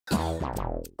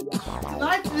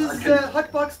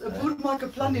Hotbox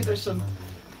Bootmarker Plan Edition.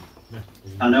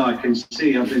 I know, I can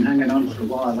see. I've been hanging on for a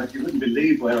while. Like, you wouldn't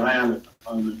believe where I am at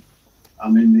the moment.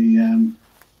 I'm in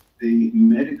the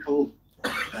medical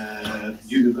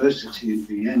university in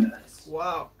Vienna.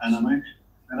 Wow. And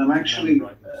I'm actually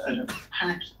at a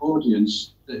packed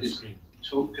audience that is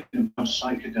talking about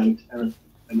psychedelic therapy.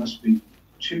 There must be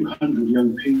 200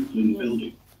 young people in the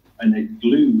building, and they're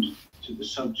glued to the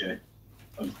subject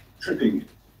of tripping.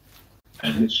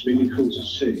 And it's really cool to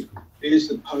see. Here's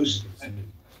the poster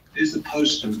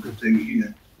thing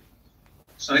here.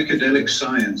 Psychedelic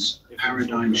science,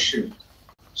 paradigm shift.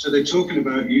 So they're talking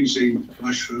about using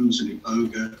mushrooms and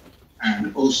iboga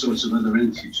and all sorts of other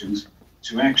entheogens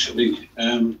to actually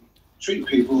treat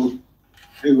people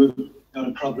who have got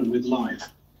a problem with life.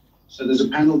 So there's a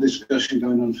panel discussion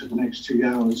going on for the next 2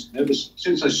 hours.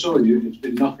 Since I saw you, it's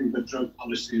been nothing but drug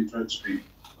policy and drug speak.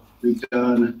 We've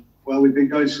been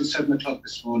going since 7 o'clock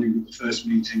this morning with the first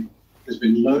meeting. There's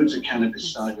been loads of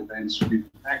cannabis side events. We've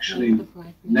actually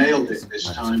nailed it this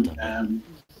time.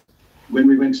 When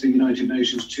we went to the United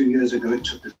Nations 2 years ago, it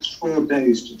took us 4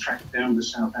 days to track down the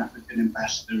South African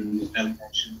ambassador and his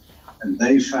delegation. And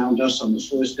they found us on the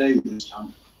first day this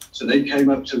time. So they came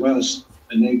up to us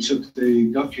and they took the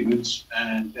documents,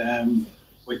 and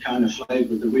we're kind of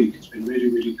flavor of the week. It's been really,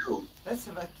 really cool. That's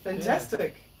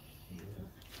fantastic.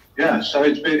 Yeah, so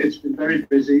it's been very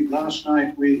busy. Last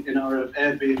night, in our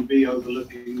Airbnb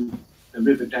overlooking the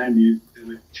River Danube, there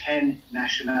were 10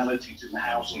 nationalities in the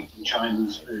house eating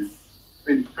Chinese food. It's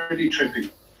been pretty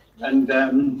trippy. And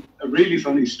a really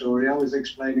funny story, I was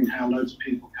explaining how loads of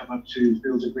people come up to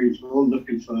Fields of Green for All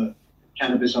looking for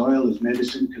cannabis oil as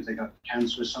medicine because they got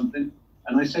cancer or something.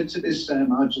 And I said to this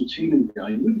Argentinian guy,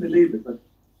 you wouldn't believe it, but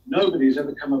nobody's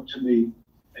ever come up to me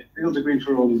at Fields of Green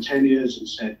for All in 10 years and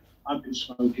said, I've been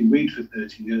smoking weed for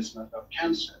 30 years and I've got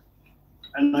cancer.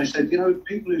 And I said, you know,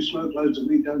 people who smoke loads of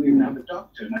weed don't even have a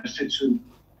doctor. And I said to him,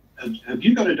 have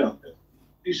you got a doctor?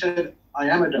 He said, I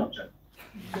am a doctor.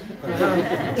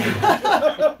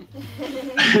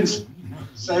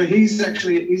 So he's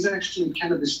actually a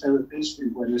cannabis therapist in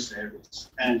Buenos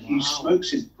Aires, and he smokes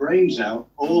his brains out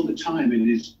all the time in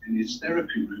his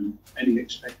therapy room, and he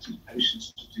expects his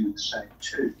patients to do the same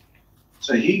too.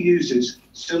 So he uses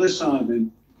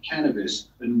psilocybin, cannabis,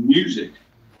 and music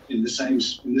in the same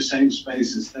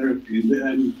space as therapy.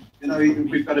 And you know,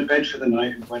 we've got a bed for the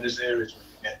night in Buenos Aires when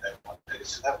we get there one day.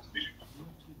 So that was really cool.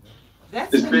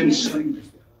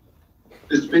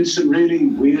 There's been some really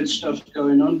weird stuff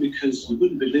going on because you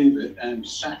wouldn't believe it.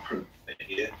 Sacra are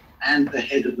here, and the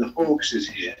head of the Hawks is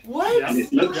here. What? And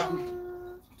it looks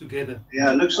together.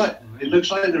 Yeah, it looks like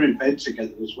they're in bed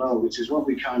together as well, which is what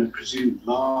we kind of presumed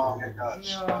long ago.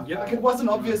 Yeah, like it wasn't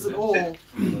obvious at all. They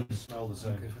smell the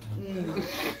same.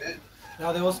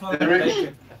 No, they all smell like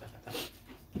bacon.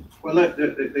 Well, look,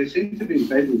 they seem to be in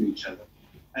bed with each other,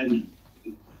 and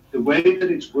the way that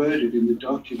it's worded in the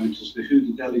document as to who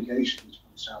the delegation is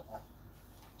from South Africa,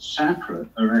 SAPRA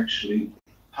are actually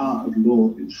part of law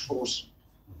enforcement.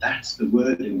 That's the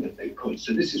wording that they put.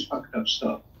 So this is fucked up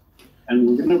stuff. And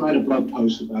we're going to write a blog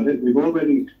post about it. We've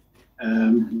already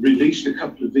released a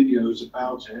couple of videos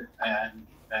about it, and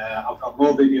I've got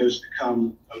more videos to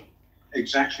come of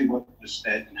exactly what was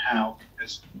said and how,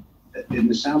 because in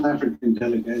the South African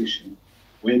delegation,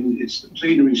 when it's the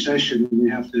plenary session, we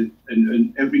have to,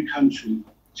 and every country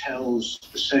tells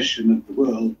the session of the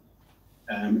world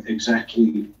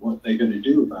exactly what they're going to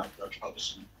do about drug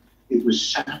policy. It was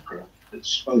SAPRA that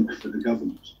spoke for the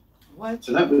government. What?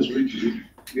 So that was really,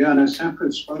 yeah, no,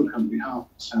 SAPRA spoke on behalf of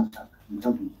the South African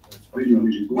government. Really,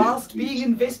 really weird. Whilst being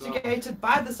investigated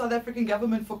by the South African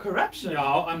government for corruption. Yeah,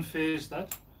 how unfair is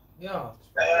that? Yeah.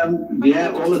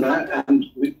 Yeah, all of that. And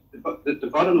the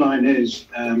bottom line is,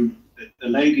 the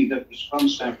lady that was from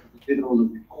South Africa did all the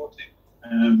reporting.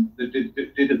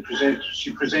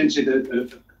 She presented a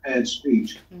prepared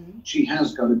speech. Mm-hmm. She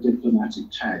has got a diplomatic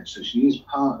tag, so she is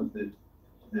part of the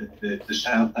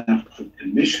South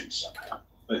African mission somehow.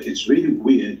 But it's really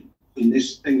weird in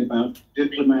this thing about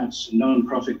diplomats and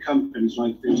non-profit companies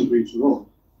like Fields of Green for All,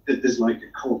 that there's like a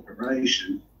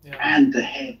corporation and the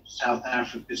head of South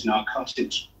Africa's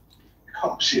narcotics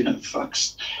cops, you know,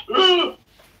 fucks.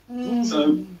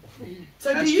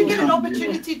 So do you get an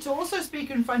opportunity to also speak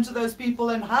in front of those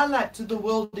people and highlight to the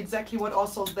world exactly what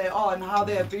assholes they are and how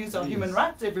they abuse our human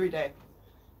rights every day?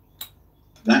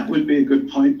 That would be a good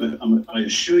point, but I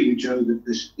assure you, Joe, that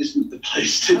this isn't the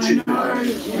place to do it.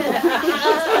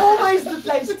 It's always the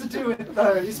place to do it,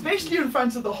 though, especially in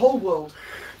front of the whole world.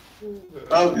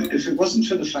 Well, if it wasn't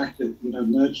for the fact that, you know,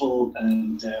 Myrtle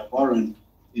and Warren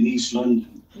in East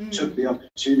London took the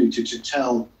opportunity to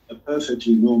tell a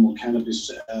perfectly normal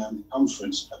cannabis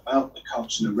conference about the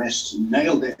cops and arrests and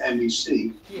nailed it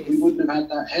MEC, Yes. we wouldn't have had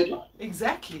that headline.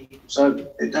 Exactly. So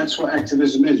that's what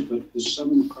activism is, but there's so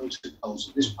many protocols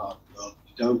in this part of the world.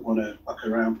 You don't want to fuck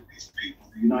around with these people.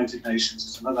 The United Nations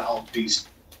is another whole beast,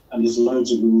 and there's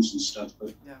loads of rules and stuff,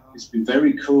 but it's been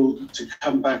very cool to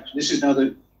come back. This is now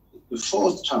the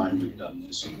fourth time we've done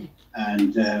this,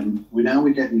 and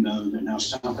we're getting known, and now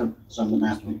South Africa's on the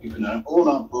map. We've given out all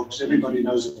our books. Everybody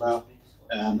knows about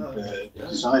the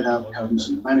desired outcomes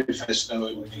and the manifesto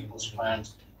and the people's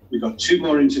plans. We've got 2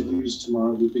 more interviews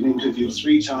tomorrow. We've been interviewed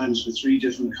 3 times for 3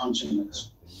 different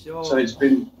continents. Sure. So it's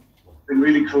been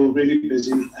really cool, really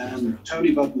busy.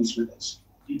 Tony Button's with us.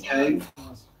 He came.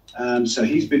 So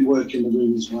he's been working the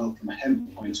room as well from a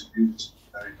hemp point of view. It's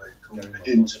very, very cool for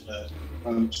him to learn.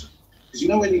 Because you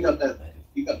know when you got the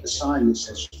sign that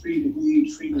says free the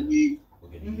weed, free the weed.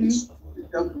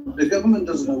 The government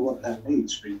doesn't know what that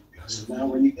means, free the weed. So now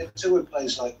when you get to a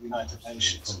place like the United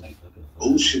Nations and they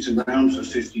bullshit around for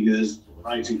 50 years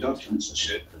writing documents and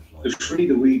shit, the free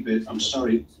the weed bit, I'm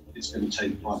sorry, it's going to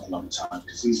take quite a long time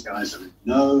because these guys are in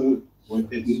no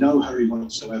hurry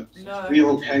whatsoever. No. We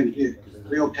all came here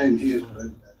for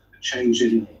a change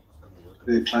in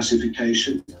the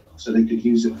classification so they could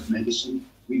use it for medicine.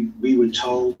 We were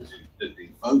told that the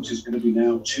vote is going to be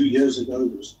now. 2 years ago,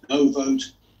 there was no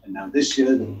vote, and now this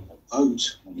year, there will be a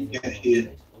vote. When we get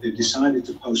here, they've decided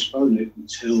to postpone it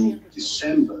until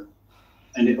December.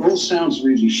 And it all sounds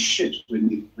really shit when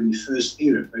you first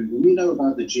hear it. But when you know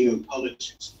about the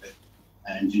geopolitics of it,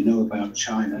 and you know about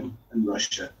China and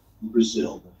Russia and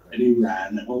Brazil and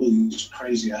Iran and all of these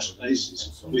crazy ass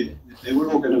places, they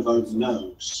were all going to vote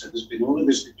no. So there's been all of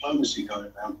this diplomacy going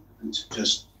around for them to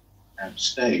just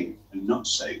abstain and not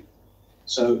say.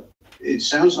 So it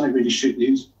sounds like really shit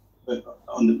news, but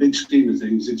on the big scheme of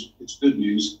things, it's good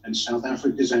news. And South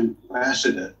Africa's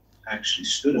ambassador actually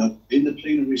stood up in the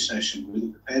plenary session with a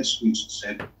prepared speech and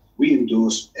said, we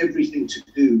endorse everything to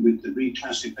do with the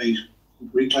reclassification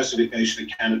of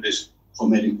cannabis for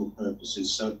medical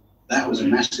purposes. So that was a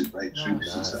massive breakthrough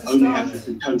because it's the only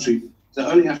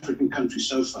African country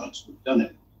so far to have done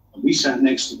it. And we sat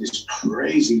next to this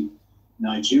crazy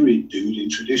Nigerian dude in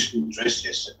traditional dress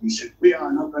yesterday. We said, we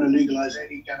are not going to legalize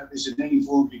any cannabis in any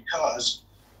form because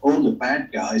all the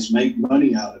bad guys make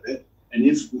money out of it. And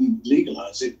if we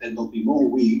legalize it, then there'll be more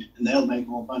weed and they'll make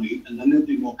more money and then they'll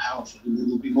be more powerful and then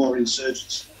there'll be more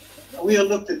insurgents. And we all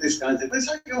looked at this guy and said, where's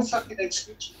that your fucking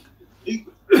excuse?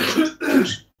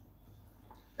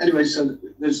 Anyway, so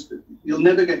you'll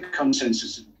never get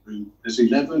consensus in the room. There's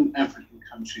 11 African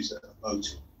countries that are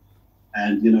voting.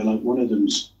 And, like one of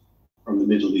them's from the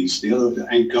Middle East, the other,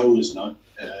 Angola's not.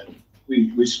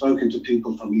 We've spoken to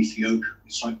people from Ethiopia.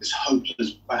 It's like this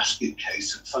hopeless basket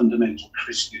case of fundamental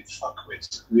Christian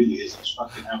fuckwits. It really is. It's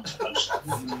fucking out to lunch.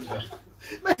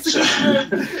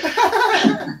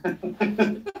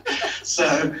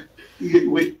 So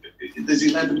there's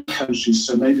 11 countries,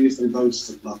 so maybe if they vote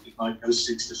to the block, it might go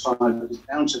 6-5, but it's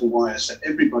down to the wire. So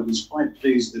everybody's quite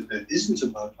pleased that there isn't a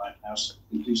vote right now, so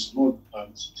we can do some more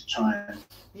diplomacy to try and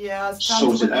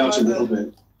sort it out a little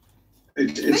bit.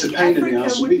 It's a pain in the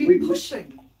ass.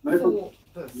 Myrtle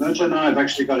and I have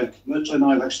actually got a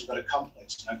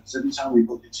complex now because every time we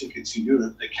book a ticket to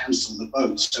Europe, they cancel the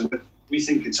boat. So we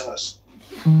think it's us.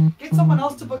 Get someone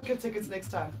else to book your tickets next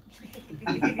time.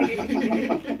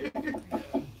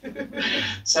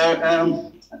 So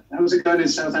how's it going in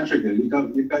South Africa? You've got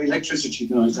electricity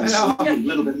tonight. A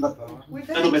little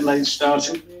bit late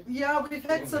starting. Yeah, we've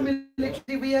had some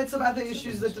electricity. We had some other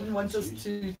issues that didn't want us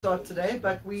to start today,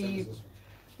 but we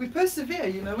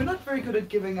persevere. We're not very good at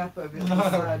giving up over this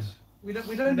side. We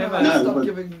don't know how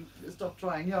to stop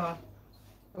trying. Yeah.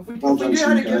 If we knew how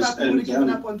to give up, we would have given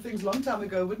up on things a long time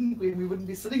ago, wouldn't we? We wouldn't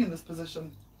be sitting in this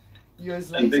position years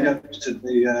later. And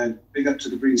big up to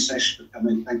the Green Session for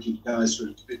coming. Thank you guys for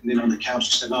sitting in on the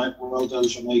couch tonight. Well done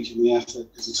for making the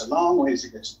effort because it's a long way to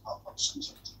get to the Hotbox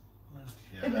sometimes.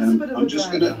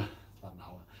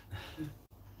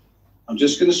 I'm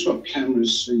just gonna swap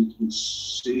cameras so you can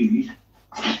see.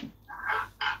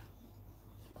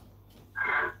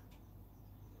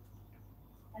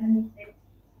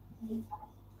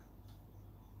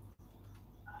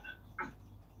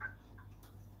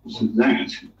 So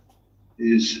that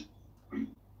is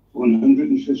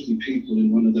 150 people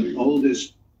in one of the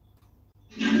oldest.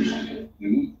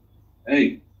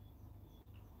 Hey,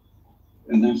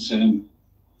 and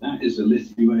that is a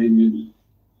Lithuanian.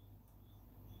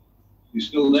 You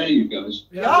still there, you guys?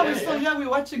 Yeah, we're still here. We're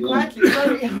watching quietly.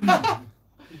 Sorry.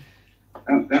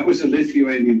 That was a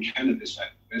Lithuanian cannabis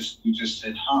activist who just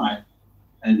said hi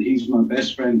And he's my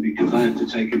best friend because I have to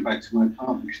take him back to my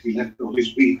apartment because he left all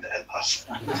his weed there last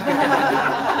night.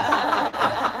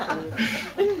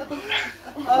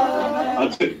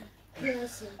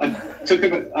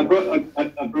 I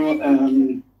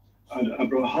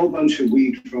brought a whole bunch of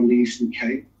weed from the Eastern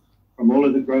Cape, from all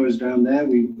of the growers down there.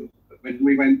 When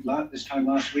we went this time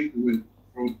last week, we were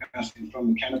broadcasting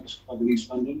from the Cannabis Club in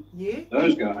East London. Yeah.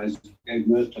 Those guys gave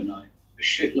Mert and I a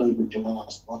shitload of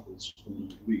glass bottles full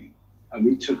of weed. And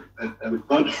we took a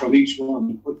bud from each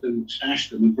one and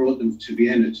stashed them and brought them to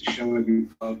Vienna to show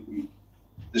everybody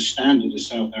the standard of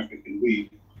South African weed.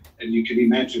 And you can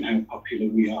imagine how popular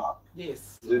we are.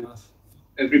 Yes.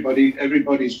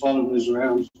 Everybody's following us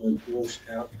around for Girl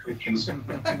Scout cookies.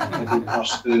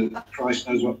 Christ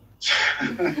knows what.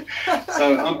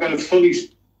 So I've got a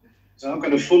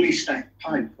fully stacked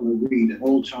pipe full of weed at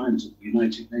all times at the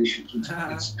United Nations.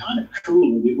 It's kind of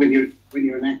cool when you're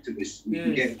an activist and you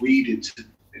can get weed into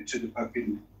the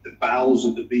bowels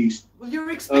of the beast. Well, you're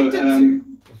expected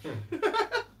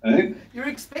to. You're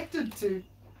expected to.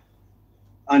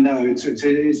 I know it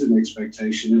is an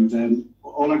expectation, and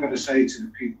all I've got to say to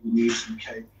the people in the Eastern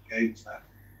Cape gave that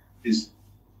is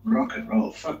rock and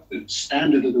roll. Fuck, the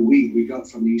standard of the weed we got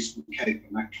from the Eastern Cape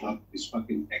and that club is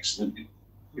fucking excellent.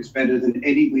 It's better than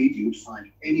any weed you would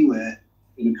find anywhere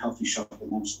in a coffee shop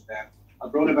in Amsterdam. I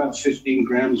brought about 15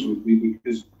 grams with me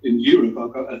because in Europe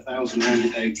I've got 1,000 rand a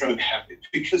day drug habit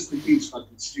because the weed's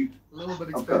fucking stupid. A little bit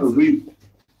expensive. I've got a weed.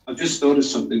 I've just thought of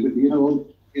something, but you know,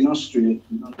 in Austria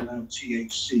you're not allowed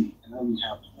THC and only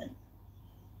have hemp.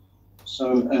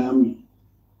 So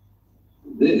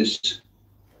this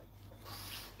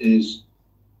is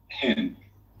hemp,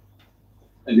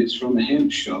 and it's from a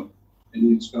hemp shop,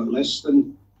 and it's got less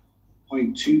than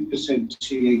 0.2%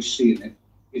 THC in it.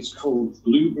 It's called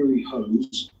Blueberry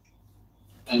Hose,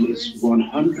 and it's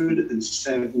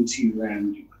 170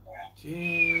 rand a gram.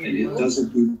 And it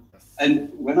doesn't do.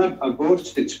 And when I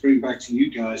bought it to bring back to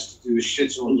you guys to do a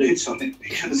shit or lit on it,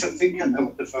 because I think I know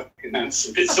what the fucking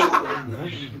answer is. So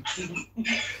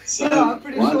yeah, I'm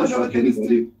pretty why sure the fuck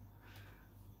anybody?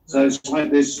 So it's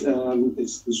like this,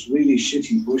 it's this really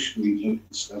shitty bushweed looking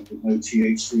stuff with no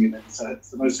THC in it. So it's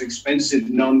the most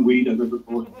expensive non-weed I've ever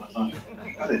bought in my life.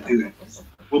 I gotta do it.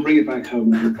 We'll bring it back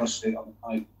home and we'll bust it on the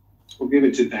pipe. We'll give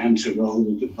it to Dan to roll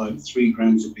with like 3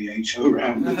 grams of BHO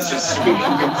around. It's just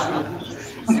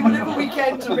see whatever we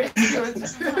can to rescue it.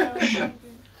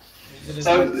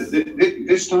 So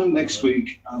this time next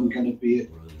week, I'm going to be at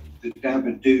the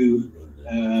Dagga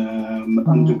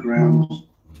underground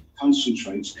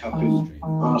concentrates cup in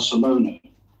Barcelona,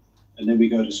 and then we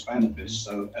go to Spannabis.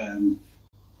 So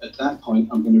at that point,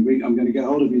 I'm going to get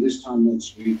hold of you this time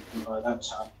next week, and by that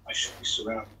time, I should be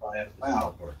surrounded by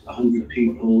about 100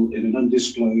 people in an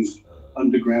undisclosed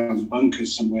underground bunker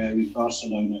somewhere in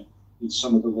Barcelona with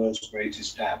some of the world's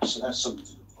greatest dabs. So that's something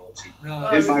to look forward to.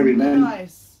 If I remember.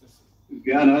 Nice.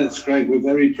 Yeah, no, it's great. We're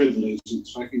very privileged.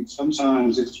 It's like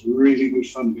sometimes it's really good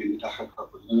fun being a Dagga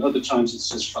couple, and other times it's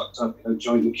just fucked up,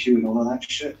 join the queue and all of that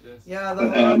shit. Yeah,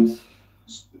 but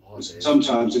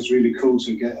sometimes it's really cool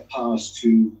to get a pass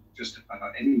to just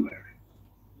about anywhere.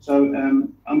 So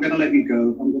I'm going to let you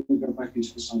go. I'm going to go back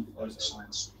into the psychedelic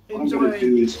science. What I'm going to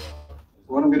do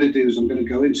is I'm going to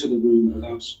go into the room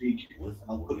without speaking.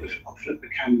 I'll flip the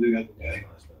camera the other way,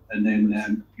 and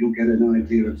then you'll get an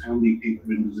idea of how many people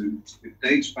are in the room. It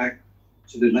dates back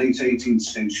to the late 18th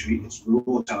century. It's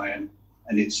wrought iron,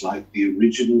 and it's like the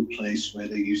original place where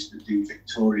they used to do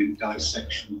Victorian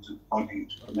dissections of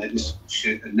bodies for medicine and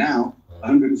shit. And now,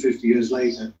 150 years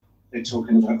later, they're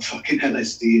talking about fucking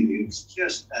LSD in it. It's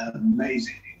just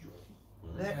amazing.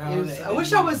 That is, I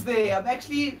wish I was there. I'm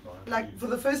actually, like, for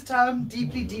the first time,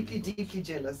 deeply, deeply, deeply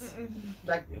jealous.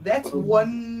 Like, that's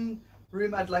one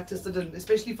room I'd like to sit in,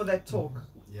 especially for that talk.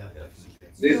 Yeah.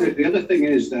 The other thing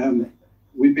is,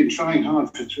 we've been trying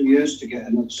hard for 3 years to get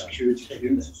another security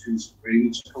clearance to bring.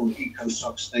 It's called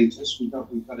EcoSoc status. We've got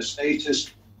a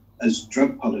status as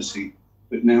drug policy,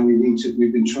 but now we've been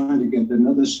trying to get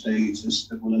another status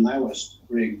that will allow us to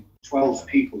bring 12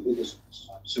 people with us this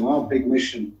time. So our big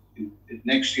mission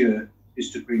next year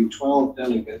is to bring 12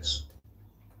 delegates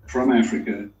from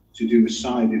Africa to do a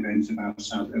side event about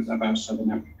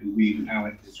Southern African weed and how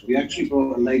it is. We actually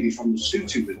brought a lady from the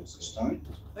Lesotho with us this time.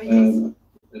 Oh, yes.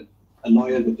 A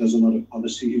lawyer that does a lot of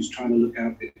policy, who's trying to look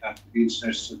after the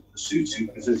interests of the Lesotho,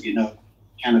 because as you know,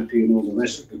 Canopy and all the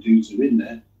rest of the dudes are in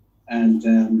there. And,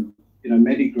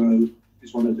 Medigrow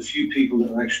is one of the few people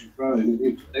that are actually growing.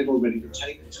 They've already been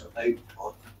taken to a labour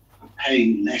court for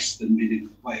paying less than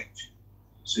minimum wage.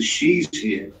 So she's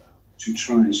here to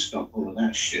try and stop all of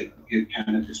that shit and give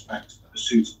cannabis back to the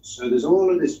pursuit. So there's all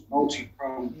of this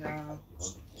multi-pronged. Yeah.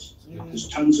 There's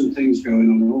tons of things going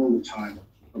on all the time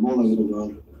from all over the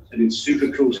world, and it's super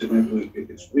cool to network it.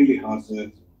 It's really hard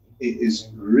work. It is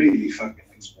really fucking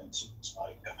expensive. It's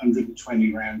like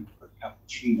 120 rand for a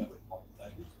cappuccino.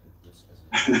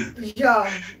 Yeah,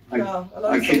 yeah. A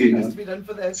lot of kid you something not. has to be done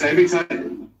for that. So every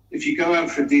time, if you go out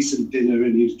for a decent dinner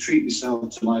and you treat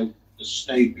yourself to like a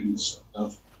steak and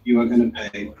stuff, you are going to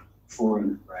pay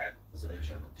 400 rand.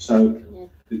 So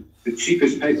the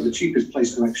cheapest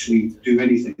place to actually do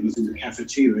anything is in the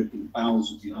cafeteria in the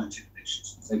bowels of the United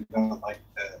Nations. They've got like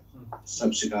a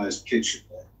subsidized kitchen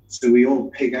there. So we all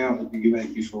pig out at the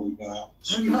UN before we go out.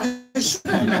 Oh, nice.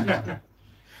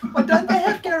 Well, don't they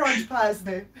have garage pies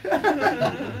there?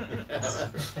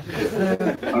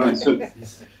 All right, so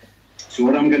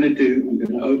what I'm going to do, I'm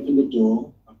going to open the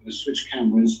door, I'm going to switch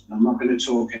cameras, and I'm not going to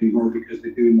talk anymore because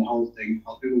they're doing the whole thing.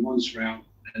 I'll do it once round,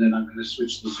 and then I'm going to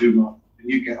switch the Zoom on, and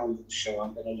you get on with the show.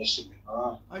 I'm going to listen.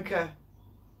 All right. Okay.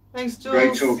 Thanks, Jules.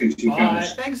 Great talking to you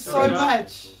guys. Thanks so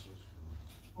much.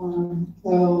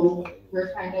 So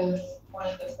we're kind of one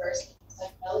of the first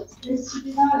psychedelics to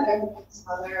do that. Everyone's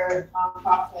other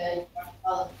nonprofit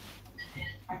development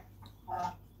and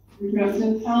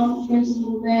reproductive health there's a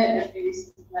little bit, and maybe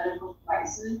some medical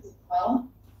devices as well.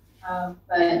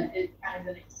 But it's kind of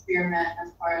an experiment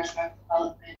as far as drug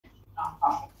development in the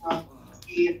nonprofit world to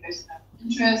see if there's enough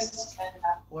interest and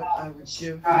enough What I would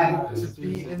give to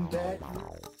be in that.